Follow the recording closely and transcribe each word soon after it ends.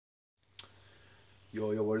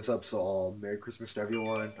Yo, what is up? So, Merry Christmas to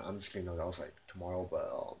everyone. I'm just kidding, no, that was like tomorrow,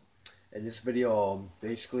 but, in this video,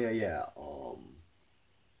 basically,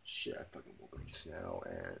 shit, I fucking woke up just now,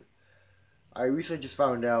 and I recently just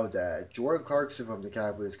found out that Jordan Clarkson from the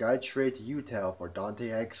Cavaliers got a trade to Utah for Dante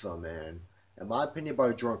Exum, man. In my opinion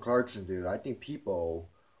about Jordan Clarkson, dude, I think people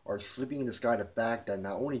are sleeping in the sky the fact that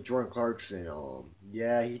not only Jordan Clarkson,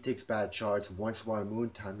 yeah, he takes bad shots once in a while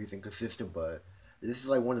moon time, he's inconsistent, but this is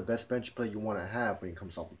like one of the best bench play you want to have when he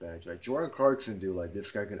comes off the bench. Like Jordan Clarkson, dude, like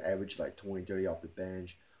this guy can average like 20, 30 off the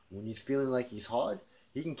bench. When he's feeling like he's hot,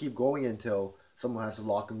 he can keep going until someone has to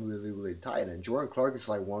lock him really, really tight. And Jordan Clark is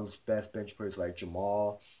like one of the best bench players like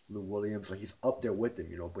Jamal, Lou Williams. Like he's up there with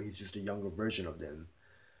them, but he's just a younger version of them.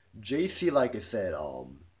 JC, like I said,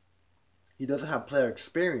 he doesn't have player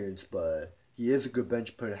experience, but he is a good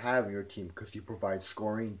bench player to have in your team because he provides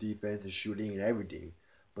scoring, defense, and shooting and everything.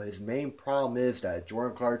 But his main problem is that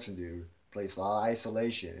Jordan Clarkson, dude, plays a lot of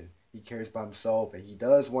isolation. He carries by himself, and he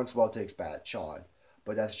does once in a while takes bad shot.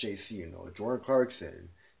 But that's JC. Jordan Clarkson,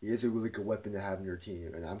 he is a really good weapon to have in your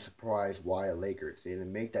team, and I'm surprised why the Lakers they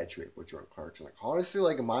didn't make that trade for Jordan Clarkson. Like honestly,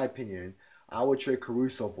 like in my opinion, I would trade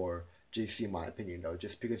Caruso for JC in my opinion though,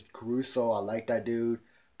 just because Caruso, I like that dude.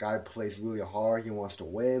 Guy plays really hard. He wants to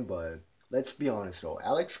win, but let's be honest though,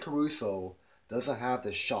 Alex Caruso doesn't have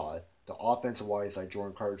the shot, the offensive wise like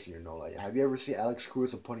Jordan Clarkson. Like have you ever seen Alex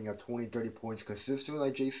Caruso putting up 20, 30 points consistently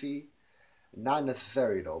like JC? Not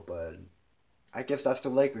necessary though, but I guess that's the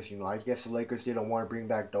Lakers. I guess the Lakers didn't want to bring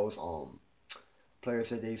back those players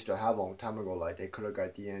that they used to have a long time ago. Like they could have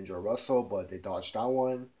got D'Angelo Russell, but they dodged that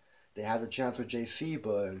one. They had a chance with JC,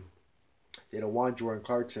 but they don't want Jordan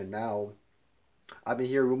Clarkson now. I've been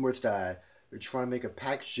hearing rumors that they're trying to make a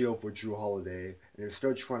package deal for Drew Holiday, and they're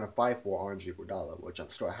still trying to fight for Andre Iguodala, which I'm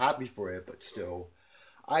still happy for it, but still.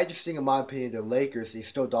 I just think, in my opinion, the Lakers, they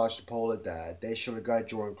still dodged the bullet that they should have got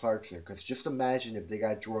Jordan Clarkson. Because just imagine if they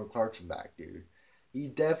got Jordan Clarkson back, dude. He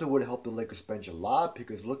definitely would have helped the Lakers bench a lot.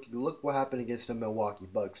 Because look what happened against the Milwaukee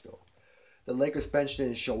Bucks, though. The Lakers bench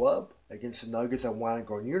didn't show up against the Nuggets that wanted to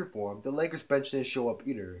go in uniform. The Lakers bench didn't show up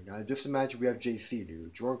either. Now, just imagine we have JC,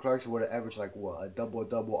 dude. Jordan Clarkson would have averaged, like, what, a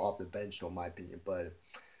double-double off the bench, though, in my opinion. But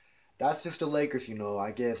that's just the Lakers.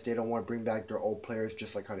 I guess they don't want to bring back their old players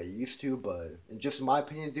just like how they used to. But in just my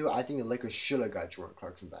opinion, dude, I think the Lakers should have got Jordan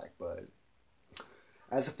Clarkson back. But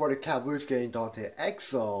as for the Cavaliers getting Dante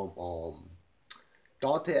Exum,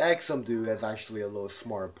 dude, is actually a little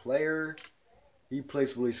smart player. He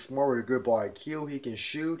plays really smart with a good ball IQ. He can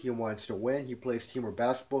shoot. He wants to win. He plays teamwork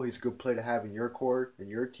basketball. He's a good player to have in your court, in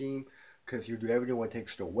your team, because he'll do everything what it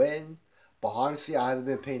takes to win. But honestly, I haven't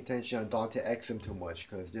been paying attention on Dante Exum too much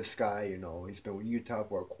because this guy, he's been with Utah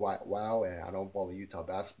for a quite while, and I don't follow Utah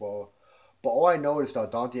basketball. But all I know is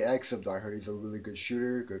that Dante Exum, I heard he's a really good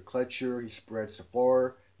shooter, good clutch shooter. He spreads the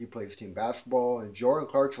floor. He plays team basketball. And Jordan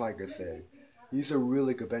Clarkson, like I said, he's a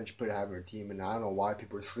really good bench player to have in your team, and I don't know why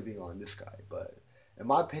people are sleeping on this guy. But in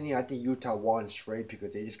my opinion, I think Utah won his trade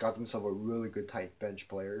because they just got themselves a really good tight bench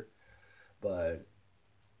player. But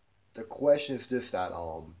the question is this: that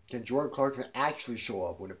can Jordan Clarkson actually show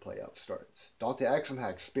up when the playoff starts? Dante Exum had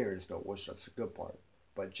experience though, which that's the good part.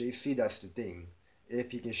 But JC, that's the thing.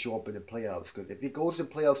 If he can show up in the playoffs, because if he goes to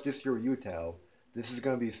playoffs this year with Utah, this is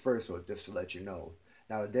gonna be his first one, just to let you know.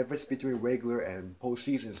 Now the difference between regular and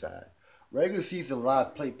postseason is that regular season, a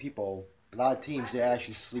lot of teams, they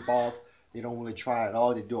actually sleep off. They don't really try at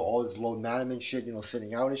all. They do all this low management shit,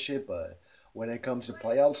 sitting out and shit. But when it comes to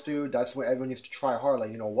playoffs, dude, that's when everyone needs to try hard.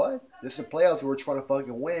 Like, you know what? This is the playoffs. We're trying to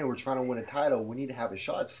fucking win. We're trying to win a title. We need to have a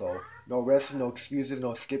shot. So no resting, no excuses,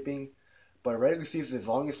 no skipping. But regular season, as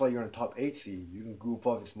long as like you're in the top 8 seed, you can goof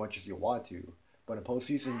off as much as you want to. But in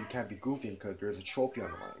postseason, you can't be goofing because there's a trophy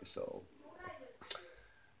on the line. So,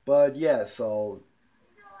 but yeah, so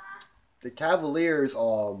the Cavaliers,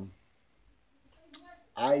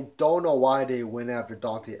 I don't know why they went after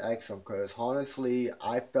Dante Exum because honestly,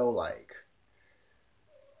 I felt like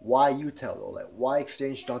why Utah though? Like why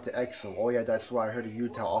exchange Dante Exum? Oh yeah, that's why I heard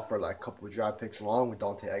Utah offer like a couple of draft picks along with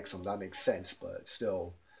Dante Exum. That makes sense, but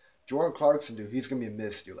still, Jordan Clarkson, dude, he's gonna be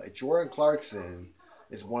missed, dude. Like Jordan Clarkson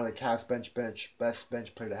is one of the Cavs best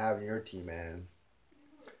bench player to have in your team, man.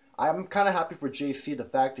 I'm kind of happy for JC the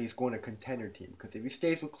fact that he's going to contender team because if he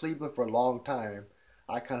stays with Cleveland for a long time,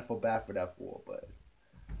 I kind of feel bad for that fool, but.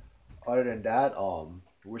 Other than that,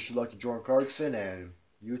 wish you luck to Jordan Clarkson and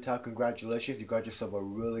Utah. Congratulations, you got yourself a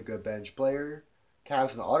really good bench player.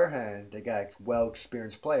 Cavs, on the other hand, they got a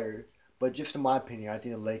well-experienced player. But just in my opinion, I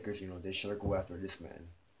think the Lakers, they should go after this man.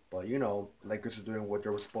 But Lakers are doing what they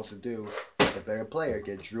were supposed to do. The better player,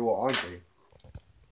 get Drew or Andre.